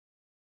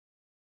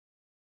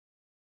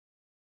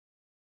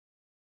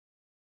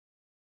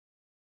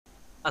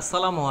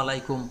Assalamu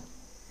Walaikum.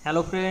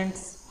 Hello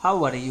friends,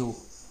 how are you?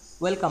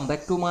 Welcome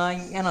back to my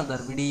another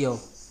video.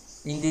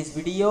 In this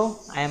video,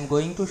 I am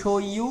going to show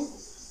you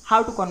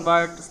how to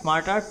convert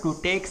SmartArt to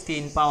text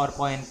in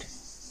PowerPoint.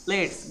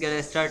 Let's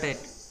get started.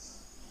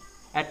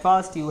 At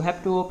first, you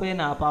have to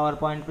open a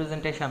PowerPoint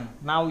presentation.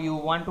 Now you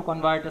want to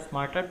convert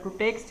SmartArt to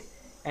text.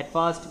 At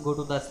first, go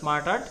to the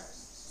SmartArt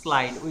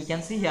slide. We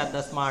can see here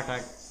the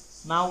SmartArt.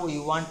 Now we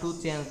want to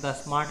change the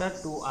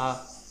SmartArt to a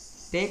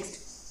text.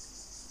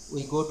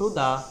 We go to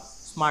the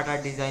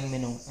SmartArt design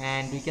menu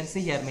and we can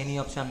see here many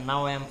options.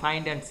 Now I am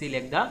find and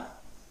select the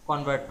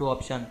convert to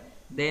option.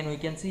 Then we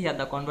can see here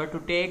the convert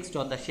to text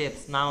or the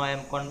shapes. Now I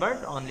am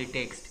convert only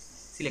text.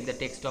 Select the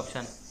text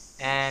option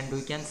and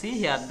we can see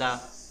here the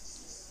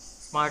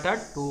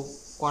SmartArt to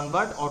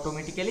convert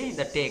automatically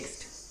the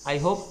text. I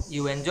hope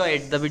you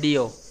enjoyed the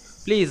video.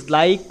 Please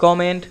like,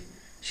 comment,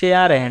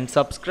 share and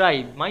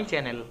subscribe my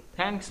channel.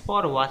 Thanks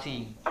for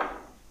watching.